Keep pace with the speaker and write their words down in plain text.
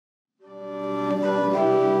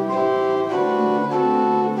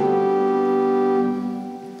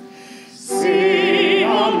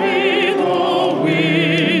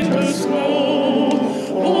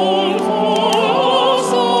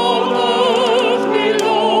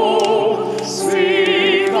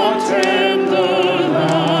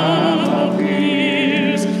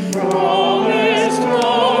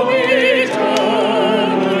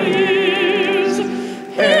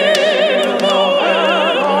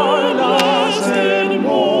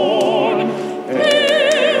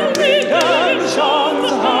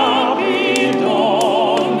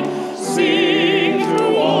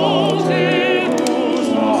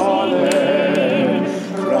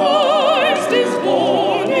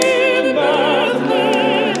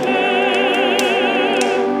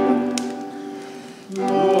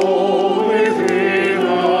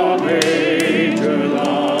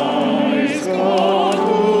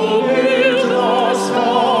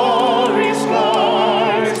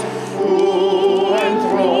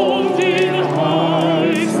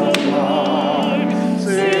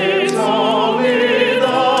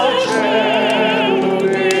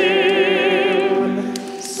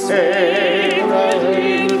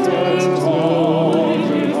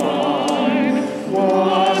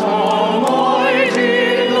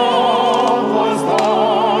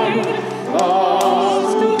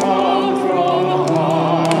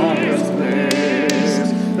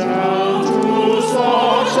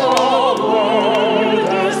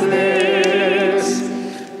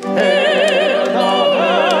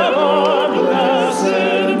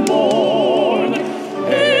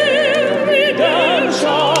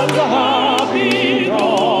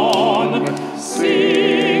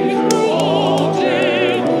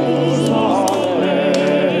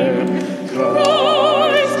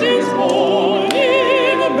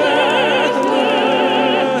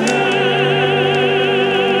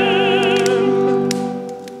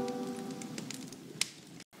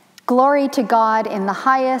Glory to God in the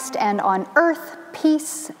highest, and on earth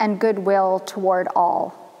peace and goodwill toward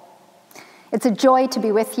all. It's a joy to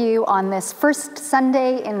be with you on this first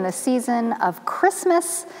Sunday in the season of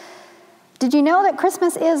Christmas. Did you know that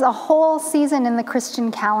Christmas is a whole season in the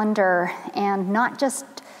Christian calendar and not just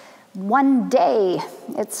one day?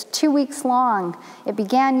 It's 2 weeks long. It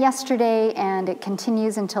began yesterday and it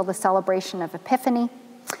continues until the celebration of Epiphany,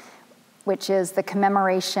 which is the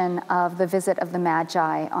commemoration of the visit of the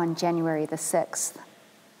Magi on January the 6th.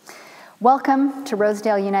 Welcome to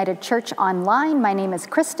Rosedale United Church Online. My name is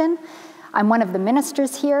Kristin. I'm one of the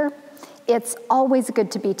ministers here. It's always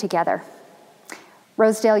good to be together.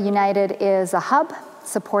 Rosedale United is a hub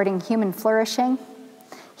supporting human flourishing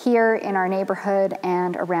here in our neighborhood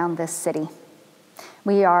and around this city.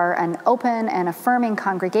 We are an open and affirming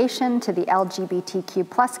congregation to the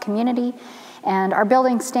LGBTQ+ community, and our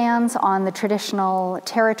building stands on the traditional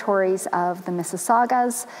territories of the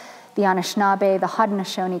Mississaugas, the Anishinaabe, the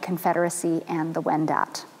Haudenosaunee Confederacy, and the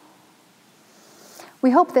Wendat.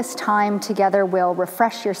 We hope this time together will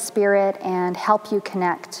refresh your spirit and help you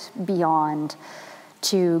connect beyond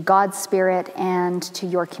to God's Spirit and to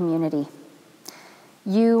your community.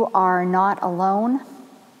 You are not alone.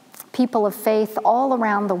 People of faith all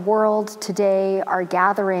around the world today are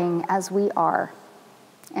gathering as we are,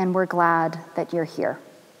 and we're glad that you're here.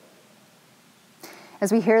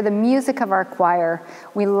 As we hear the music of our choir,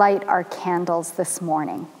 we light our candles this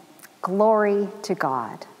morning. Glory to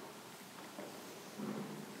God.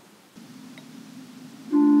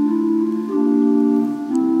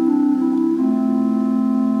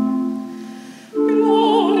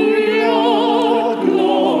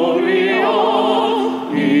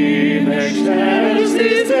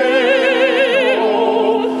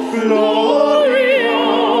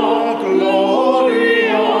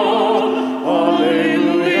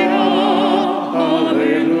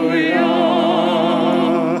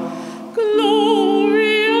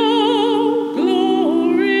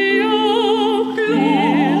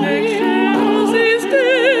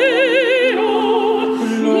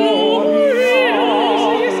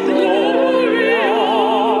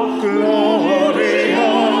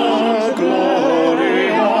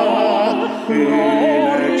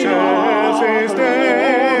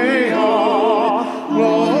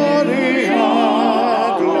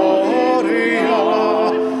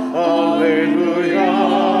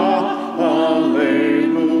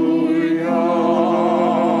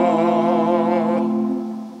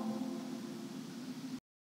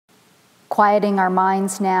 Quieting our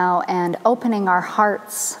minds now and opening our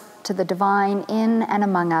hearts to the divine in and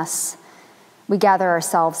among us, we gather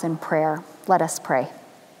ourselves in prayer. Let us pray.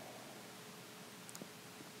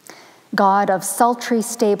 God of sultry,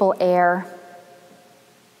 stable air,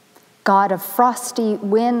 God of frosty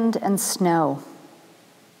wind and snow,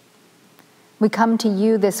 we come to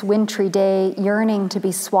you this wintry day yearning to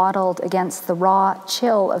be swaddled against the raw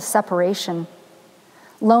chill of separation,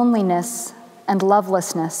 loneliness, and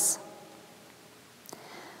lovelessness.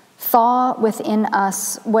 Thaw within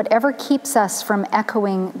us whatever keeps us from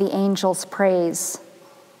echoing the angel's praise.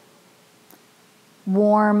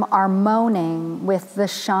 Warm our moaning with the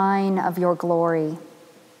shine of your glory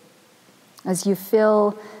as you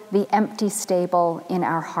fill the empty stable in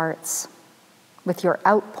our hearts with your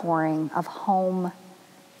outpouring of home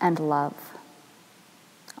and love.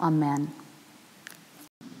 Amen.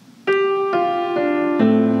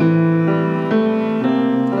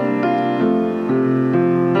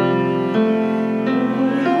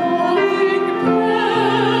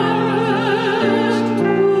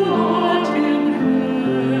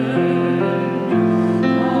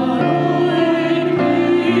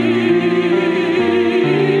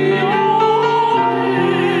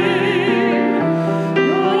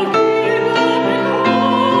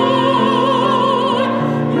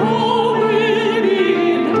 Oh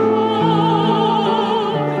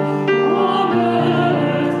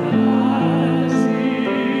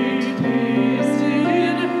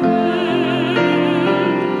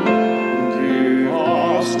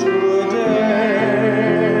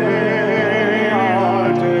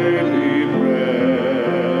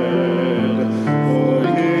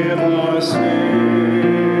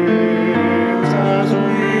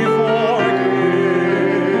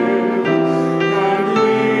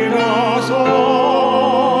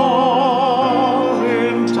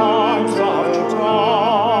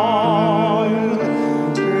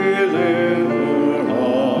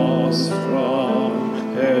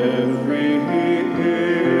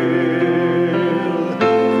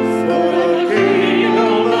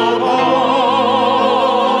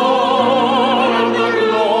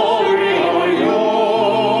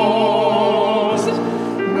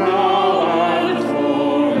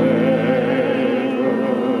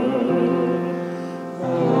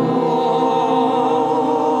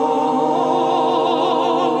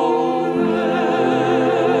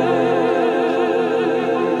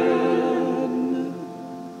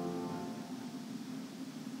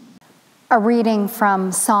A reading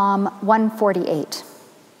from Psalm 148.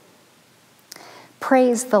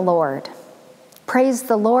 Praise the Lord. Praise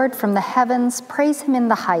the Lord from the heavens. Praise him in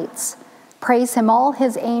the heights. Praise him, all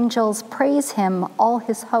his angels. Praise him, all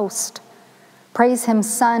his host. Praise him,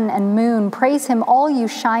 sun and moon. Praise him, all you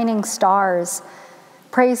shining stars.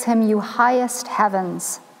 Praise him, you highest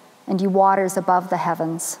heavens, and you waters above the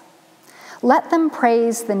heavens. Let them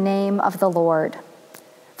praise the name of the Lord.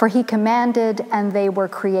 For he commanded, and they were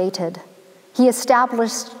created. He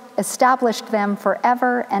established them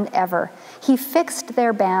forever and ever. He fixed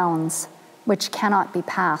their bounds, which cannot be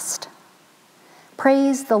passed.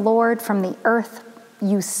 Praise the Lord from the earth,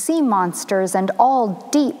 you sea monsters and all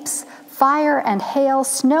deeps, fire and hail,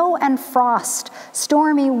 snow and frost,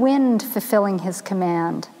 stormy wind fulfilling his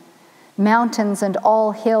command. Mountains and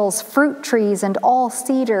all hills, fruit trees and all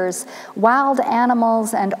cedars, wild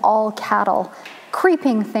animals and all cattle,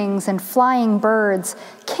 creeping things and flying birds,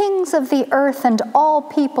 kings of the earth and all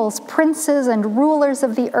peoples, princes and rulers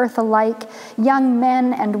of the earth alike, young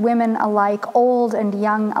men and women alike, old and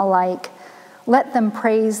young alike. Let them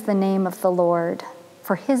praise the name of the Lord,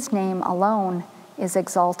 for his name alone is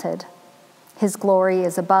exalted. His glory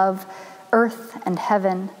is above earth and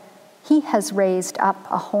heaven. He has raised up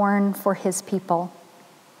a horn for his people.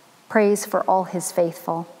 Praise for all his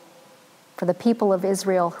faithful, for the people of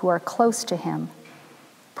Israel who are close to him.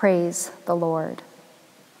 Praise the Lord.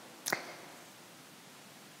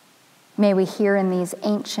 May we hear in these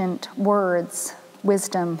ancient words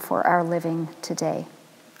wisdom for our living today.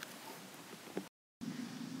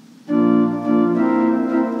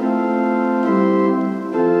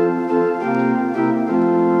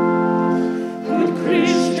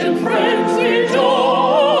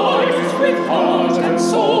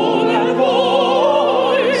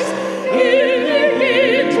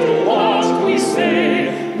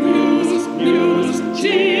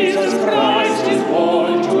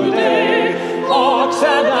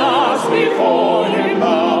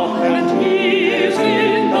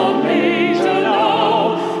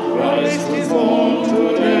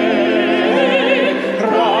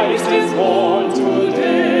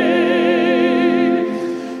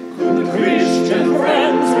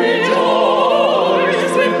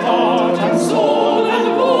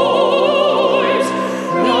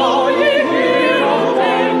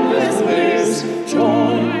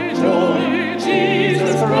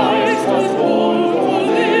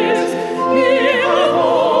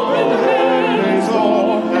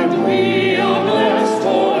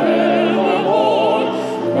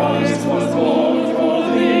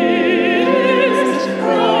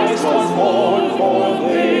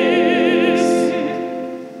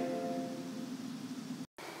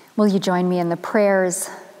 Will you join me in the prayers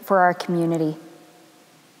for our community?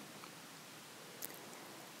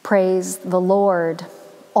 Praise the Lord,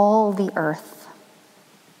 all the earth.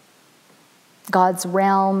 God's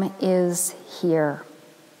realm is here.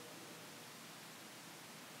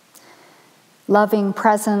 Loving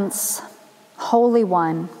presence, Holy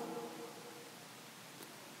One,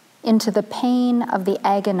 into the pain of the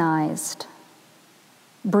agonized,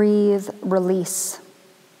 breathe release.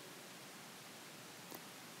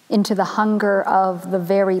 Into the hunger of the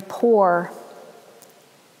very poor,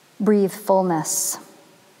 breathe fullness.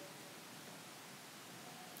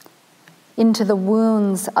 Into the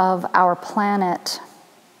wounds of our planet,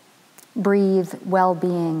 breathe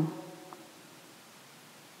well-being.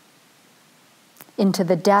 Into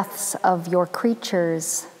the deaths of your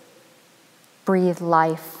creatures, breathe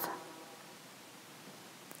life.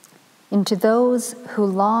 Into those who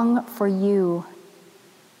long for you,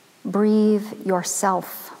 breathe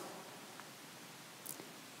yourself.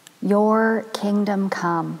 Your kingdom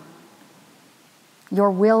come,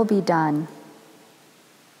 your will be done.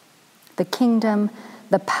 The kingdom,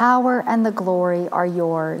 the power, and the glory are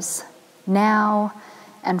yours, now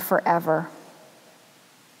and forever.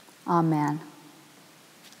 Amen.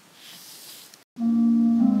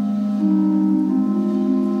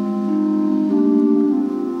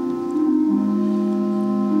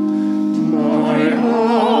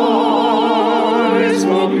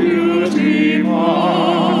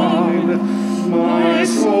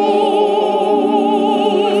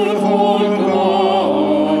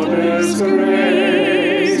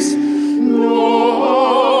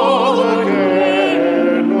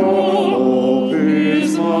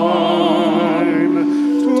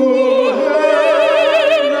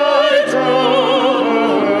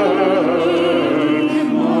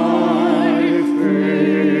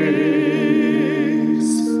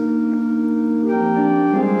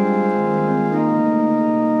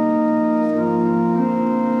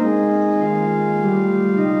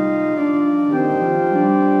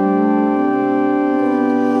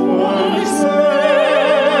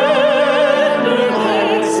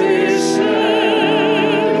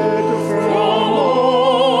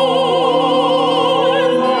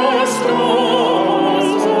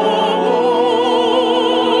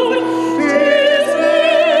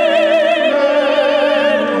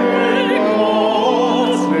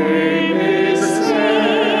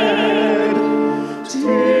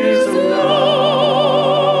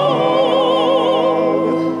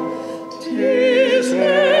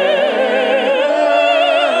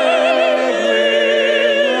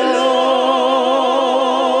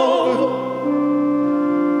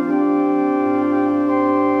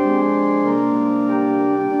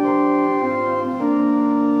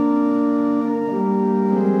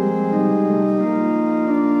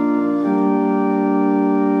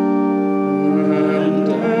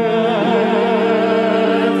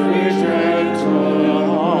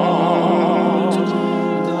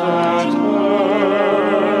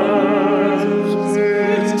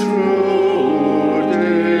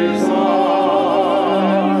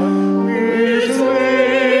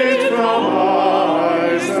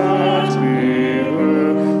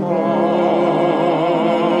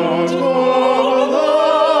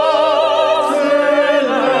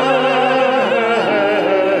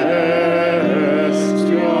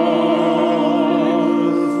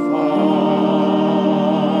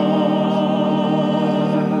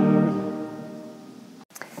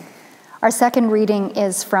 Our second reading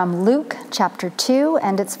is from Luke chapter 2,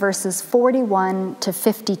 and it's verses 41 to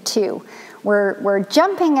 52. We're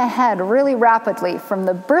jumping ahead really rapidly from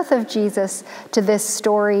the birth of Jesus to this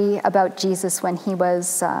story about Jesus when he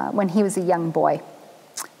was a young boy,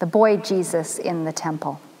 the boy Jesus in the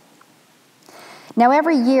temple. Now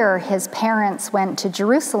every year his parents went to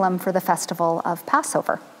Jerusalem for the festival of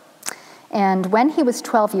Passover. And when he was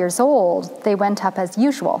 12 years old, they went up as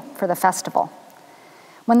usual for the festival.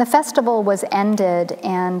 When the festival was ended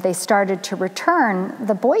and they started to return,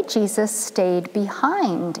 the boy Jesus stayed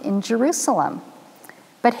behind in Jerusalem.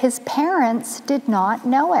 But his parents did not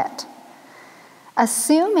know it.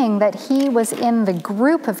 Assuming that he was in the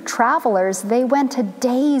group of travelers, they went a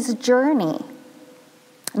day's journey.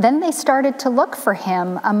 Then they started to look for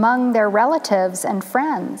him among their relatives and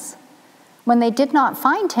friends. When they did not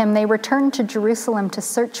find him, they returned to Jerusalem to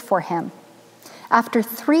search for him. After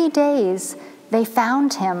 3 days, they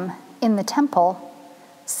found him in the temple,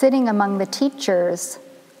 sitting among the teachers,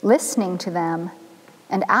 listening to them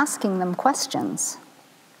and asking them questions.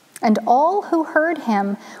 And all who heard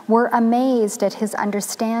him were amazed at his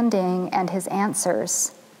understanding and his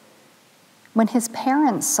answers. When his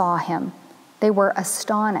parents saw him, they were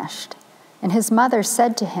astonished. And his mother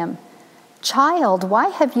said to him, "Child, why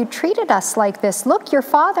have you treated us like this? Look, your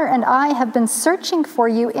father and I have been searching for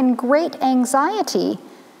you in great anxiety."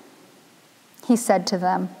 He said to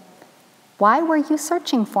them, "Why were you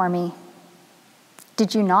searching for me?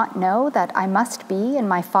 Did you not know that I must be in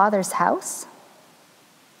my Father's house?"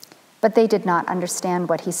 But they did not understand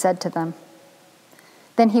what he said to them.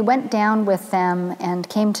 Then he went down with them and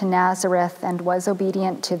came to Nazareth and was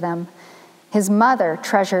obedient to them. His mother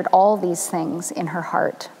treasured all these things in her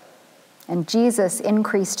heart. And Jesus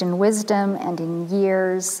increased in wisdom and in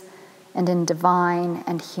years and in divine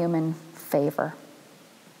and human favor.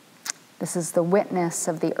 This is the witness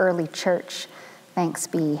of the early church. Thanks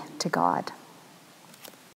be to God.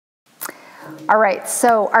 All right,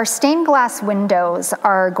 so our stained glass windows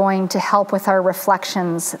are going to help with our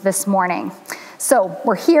reflections this morning. So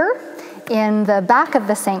we're here in the back of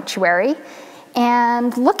the sanctuary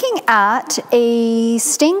and looking at a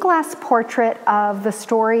stained glass portrait of the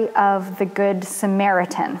story of the Good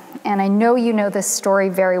Samaritan. And I know you know this story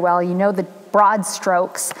very well. You know the broad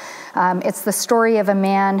strokes. It's the story of a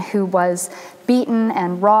man who was beaten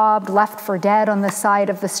and robbed, left for dead on the side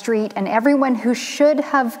of the street, and everyone who should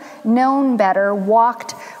have known better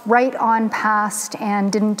walked right on past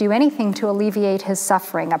and didn't do anything to alleviate his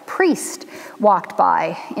suffering. A priest walked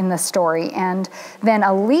by in the story, and then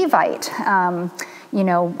a Levite,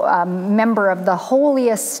 member of the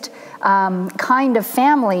holiest kind of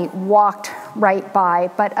family, walked right by,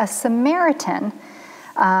 but a Samaritan.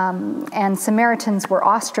 And Samaritans were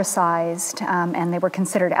ostracized, and they were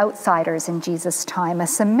considered outsiders in Jesus' time. A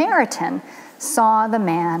Samaritan saw the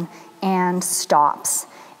man and stops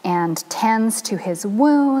and tends to his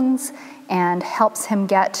wounds and helps him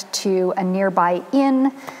get to a nearby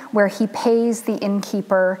inn where he pays the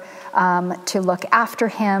innkeeper to look after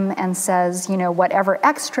him and says, whatever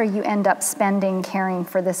extra you end up spending caring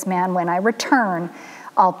for this man, when I return,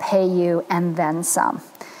 I'll pay you and then some.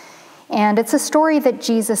 And it's a story that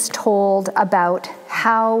Jesus told about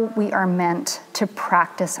how we are meant to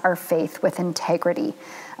practice our faith with integrity.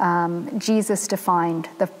 Jesus defined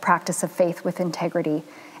the practice of faith with integrity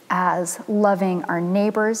as loving our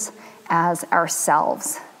neighbors as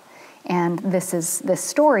ourselves. And this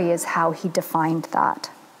story is how he defined that.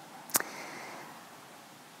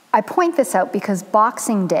 I point this out because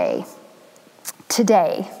Boxing Day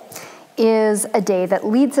today is a day that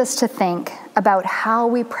leads us to think about how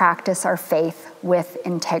we practice our faith with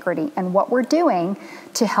integrity and what we're doing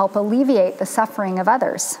to help alleviate the suffering of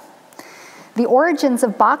others. The origins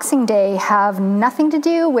of Boxing Day have nothing to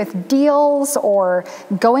do with deals or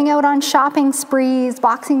going out on shopping sprees.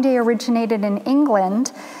 Boxing Day originated in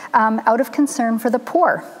England out of concern for the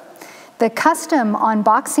poor. The custom on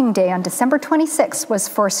Boxing Day on December 26th was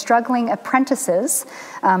for struggling apprentices,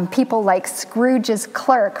 people like Scrooge's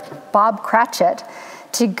clerk, Bob Cratchit,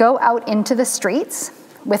 to go out into the streets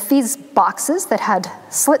with these boxes that had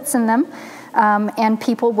slits in them, and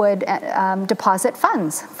people would deposit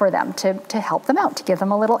funds for them to help them out, to give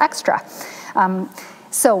them a little extra.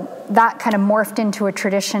 So that kind of morphed into a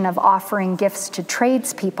tradition of offering gifts to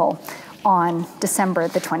tradespeople on December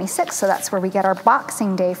the 26th. So that's where we get our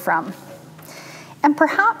Boxing Day from. And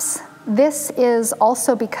perhaps this is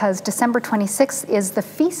also because December 26th is the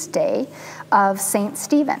feast day of Saint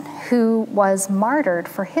Stephen, who was martyred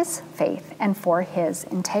for his faith and for his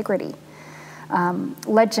integrity.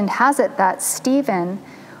 Legend has it that Stephen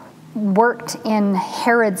worked in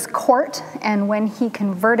Herod's court, and when he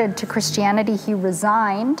converted to Christianity, he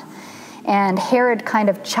resigned. And Herod kind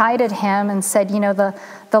of chided him and said,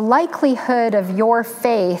 the likelihood of your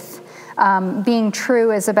faith being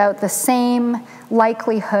true is about the same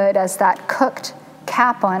likelihood as that cooked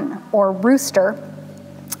capon or rooster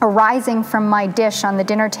arising from my dish on the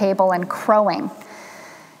dinner table and crowing.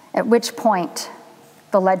 At which point,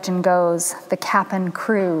 the legend goes, the capon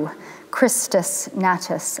crew, Christus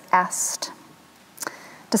natus est.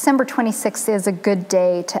 December 26th is a good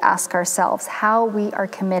day to ask ourselves how we are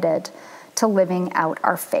committed to living out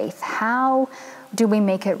our faith. How do we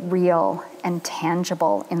make it real and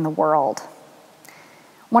tangible in the world?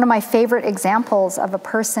 One of my favorite examples of a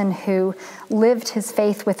person who lived his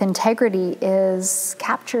faith with integrity is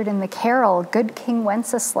captured in the carol, Good King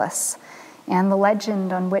Wenceslas, and the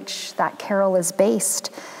legend on which that carol is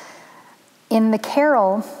based. In the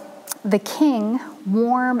carol, the king,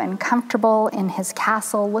 warm and comfortable in his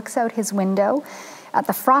castle, looks out his window at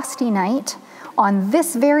the frosty night on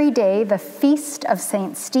this very day, the feast of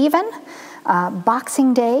St. Stephen,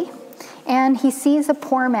 Boxing Day, and he sees a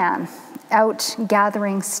poor man out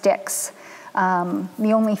gathering sticks,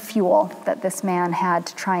 the only fuel that this man had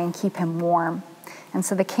to try and keep him warm. And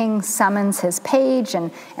so the king summons his page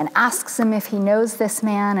and asks him if he knows this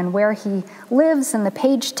man and where he lives, and the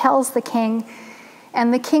page tells the king.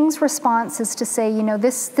 And the king's response is to say,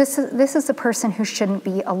 this is a person who shouldn't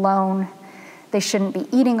be alone. They shouldn't be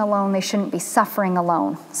eating alone. They shouldn't be suffering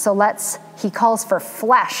alone. So he calls for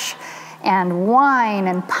flesh and wine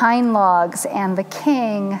and pine logs, and the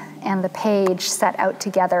king and the page set out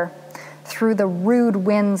together through the rude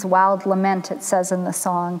wind's wild lament, it says in the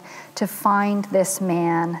song, to find this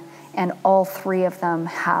man, and all three of them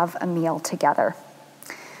have a meal together.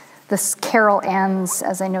 This carol ends,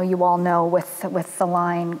 as I know you all know, with the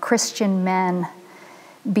line, Christian men,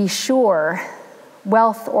 be sure,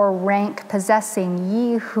 wealth or rank possessing,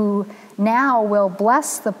 ye who now will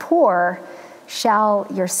bless the poor, shall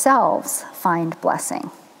yourselves find blessing.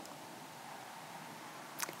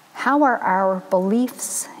 How are our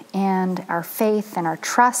beliefs and our faith and our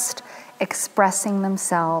trust expressing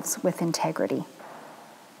themselves with integrity?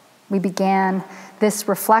 We began this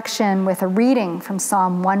reflection with a reading from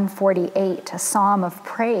Psalm 148, a psalm of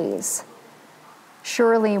praise.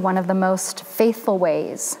 Surely one of the most faithful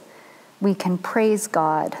ways we can praise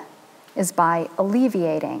God is by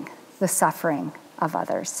alleviating the suffering of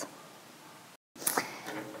others.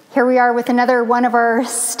 Here we are with another one of our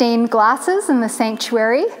stained glasses in the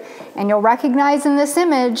sanctuary, and you'll recognize in this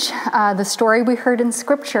image the story we heard in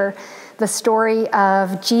Scripture, the story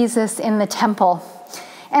of Jesus in the temple.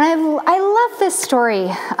 And I love this story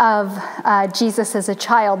of Jesus as a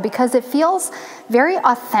child because it feels very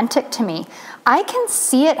authentic to me. I can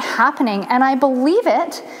see it happening, and I believe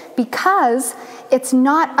it because it's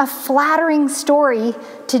not a flattering story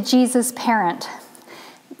to Jesus' parent.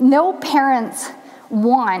 No parents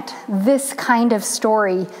want this kind of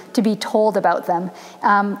story to be told about them,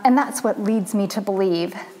 and that's what leads me to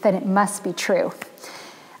believe that it must be true.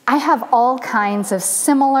 I have all kinds of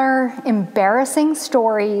similar embarrassing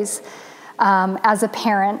stories as a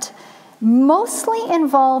parent, mostly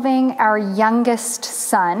involving our youngest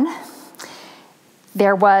son.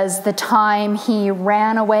 There was the time he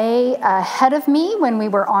ran away ahead of me when we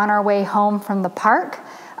were on our way home from the park.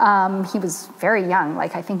 He was very young,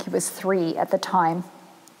 I think he was 3 at the time,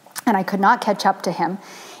 and I could not catch up to him.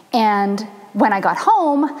 And when I got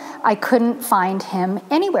home, I couldn't find him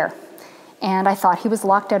anywhere. And I thought he was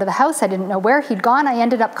locked out of the house. I didn't know where he'd gone. I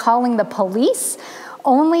ended up calling the police,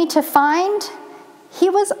 only to find he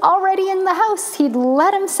was already in the house. He'd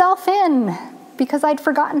let himself in because I'd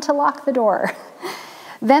forgotten to lock the door.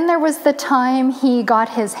 Then there was the time he got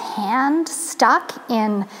his hand stuck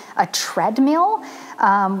in a treadmill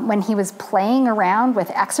when he was playing around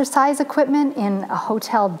with exercise equipment in a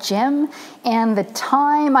hotel gym. And the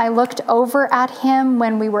time I looked over at him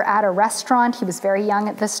when we were at a restaurant, he was very young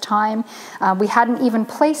at this time. We hadn't even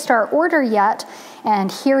placed our order yet.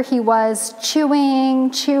 And here he was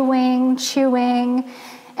chewing.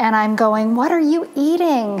 And I'm going, "What are you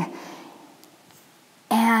eating?"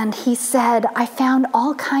 And he said, "I found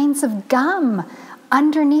all kinds of gum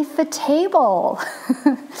underneath the table."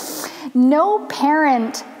 No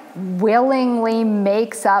parent willingly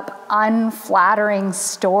makes up unflattering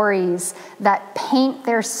stories that paint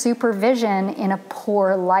their supervision in a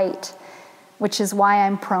poor light, which is why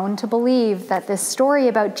I'm prone to believe that this story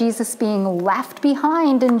about Jesus being left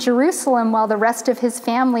behind in Jerusalem while the rest of his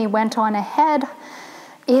family went on ahead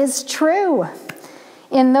is true.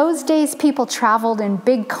 In those days, people traveled in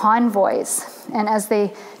big convoys, and as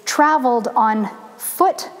they traveled on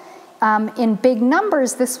foot In big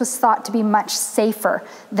numbers, this was thought to be much safer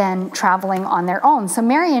than traveling on their own. So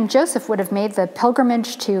Mary and Joseph would have made the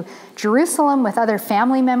pilgrimage to Jerusalem with other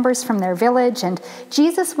family members from their village, and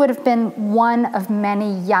Jesus would have been one of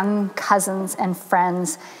many young cousins and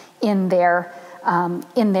friends in their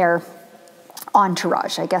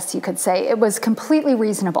entourage, I guess you could say. It was completely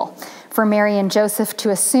reasonable for Mary and Joseph to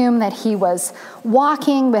assume that he was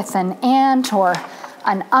walking with an aunt or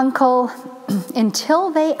an uncle until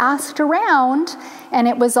they asked around, and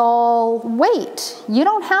it was all, wait, you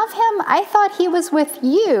don't have him? I thought he was with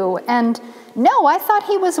you. And no, I thought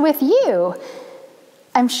he was with you.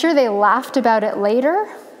 I'm sure they laughed about it later,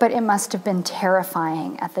 but it must have been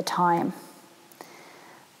terrifying at the time.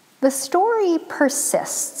 The story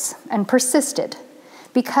persists and persisted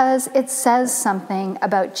because it says something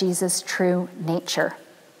about Jesus' true nature.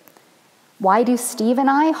 Why do Steve and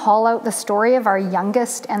I haul out the story of our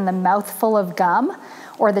youngest and the mouthful of gum,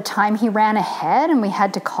 or the time he ran ahead and we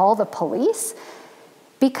had to call the police?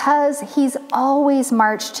 Because he's always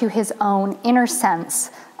marched to his own inner sense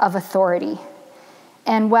of authority.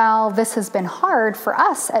 And while this has been hard for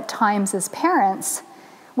us at times as parents,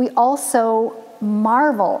 we also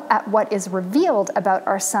marvel at what is revealed about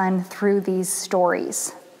our son through these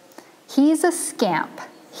stories. He's a scamp,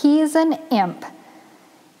 he's an imp,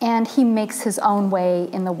 and he makes his own way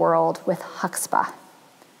in the world with chutzpah.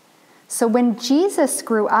 So when Jesus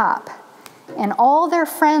grew up and all their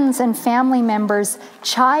friends and family members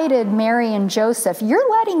chided Mary and Joseph, "You're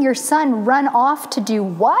letting your son run off to do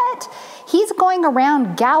what? He's going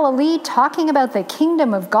around Galilee talking about the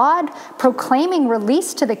kingdom of God, proclaiming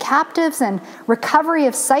release to the captives and recovery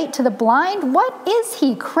of sight to the blind. What is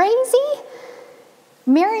he, crazy?"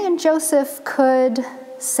 Mary and Joseph could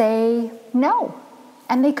say no,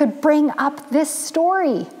 and they could bring up this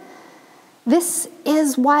story. This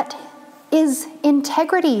is what is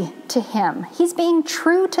integrity to him. He's being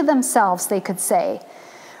true to themselves, they could say.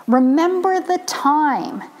 Remember the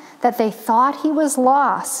time that they thought he was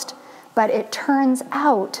lost, but it turns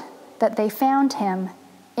out that they found him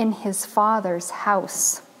in his Father's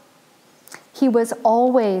house. He was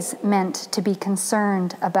always meant to be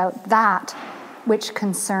concerned about that which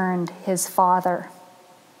concerned his Father.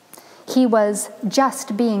 He was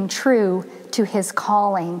just being true to his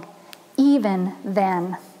calling, even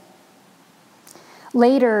then.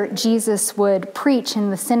 Later, Jesus would preach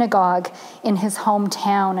in the synagogue in his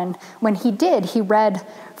hometown, and when he did, he read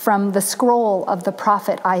from the scroll of the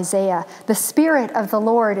prophet Isaiah, "The Spirit of the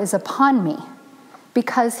Lord is upon me,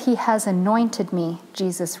 because he has anointed me,"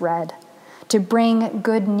 Jesus read, "to bring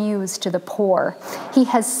good news to the poor. He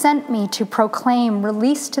has sent me to proclaim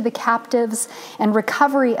release to the captives and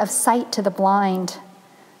recovery of sight to the blind,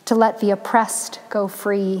 to let the oppressed go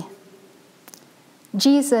free."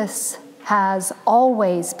 Jesus has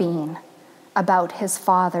always been about his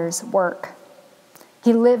Father's work.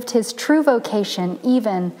 He lived his true vocation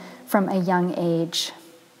even from a young age.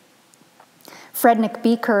 Frederick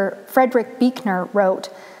Buechner wrote,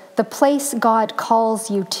 "The place God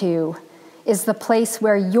calls you to is the place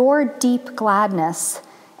where your deep gladness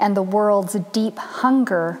and the world's deep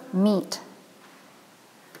hunger meet."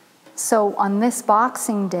 So on this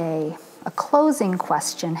Boxing Day, a closing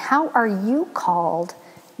question: how are you called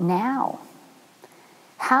now?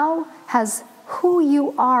 How has who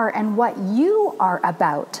you are and what you are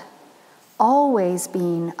about always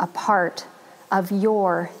been a part of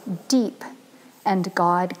your deep and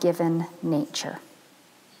God-given nature?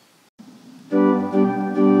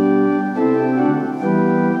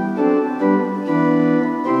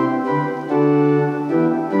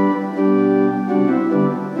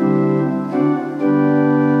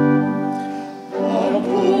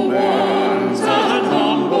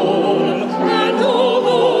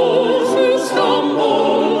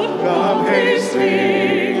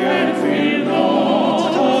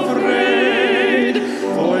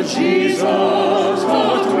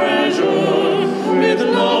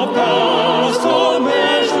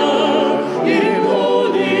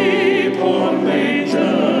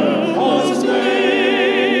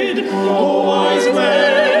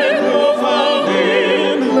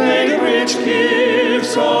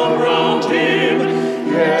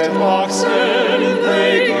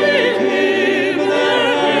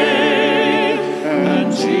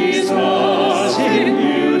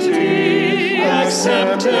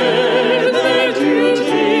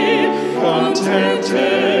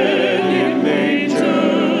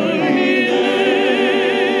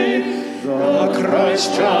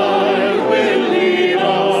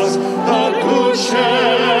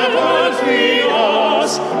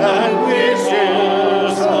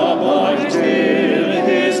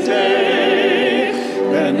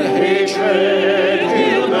 And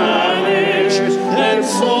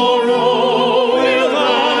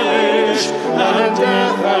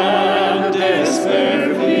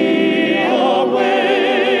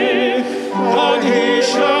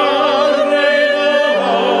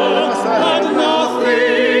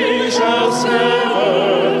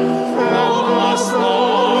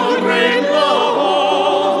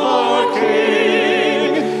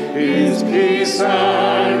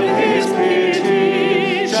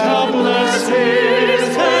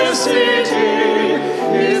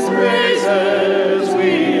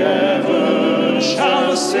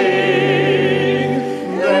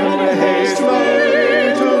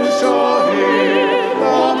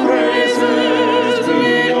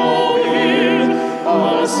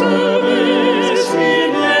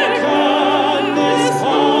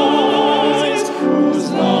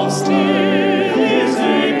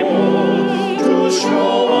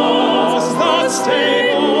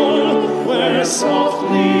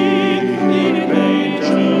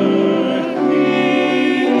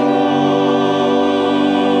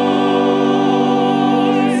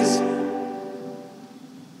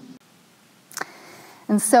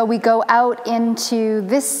And so we go out into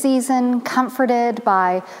this season comforted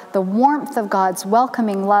by the warmth of God's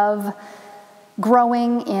welcoming love,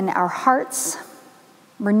 growing in our hearts,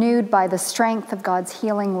 renewed by the strength of God's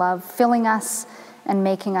healing love, filling us and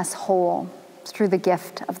making us whole through the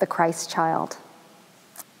gift of the Christ child.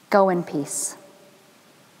 Go in peace.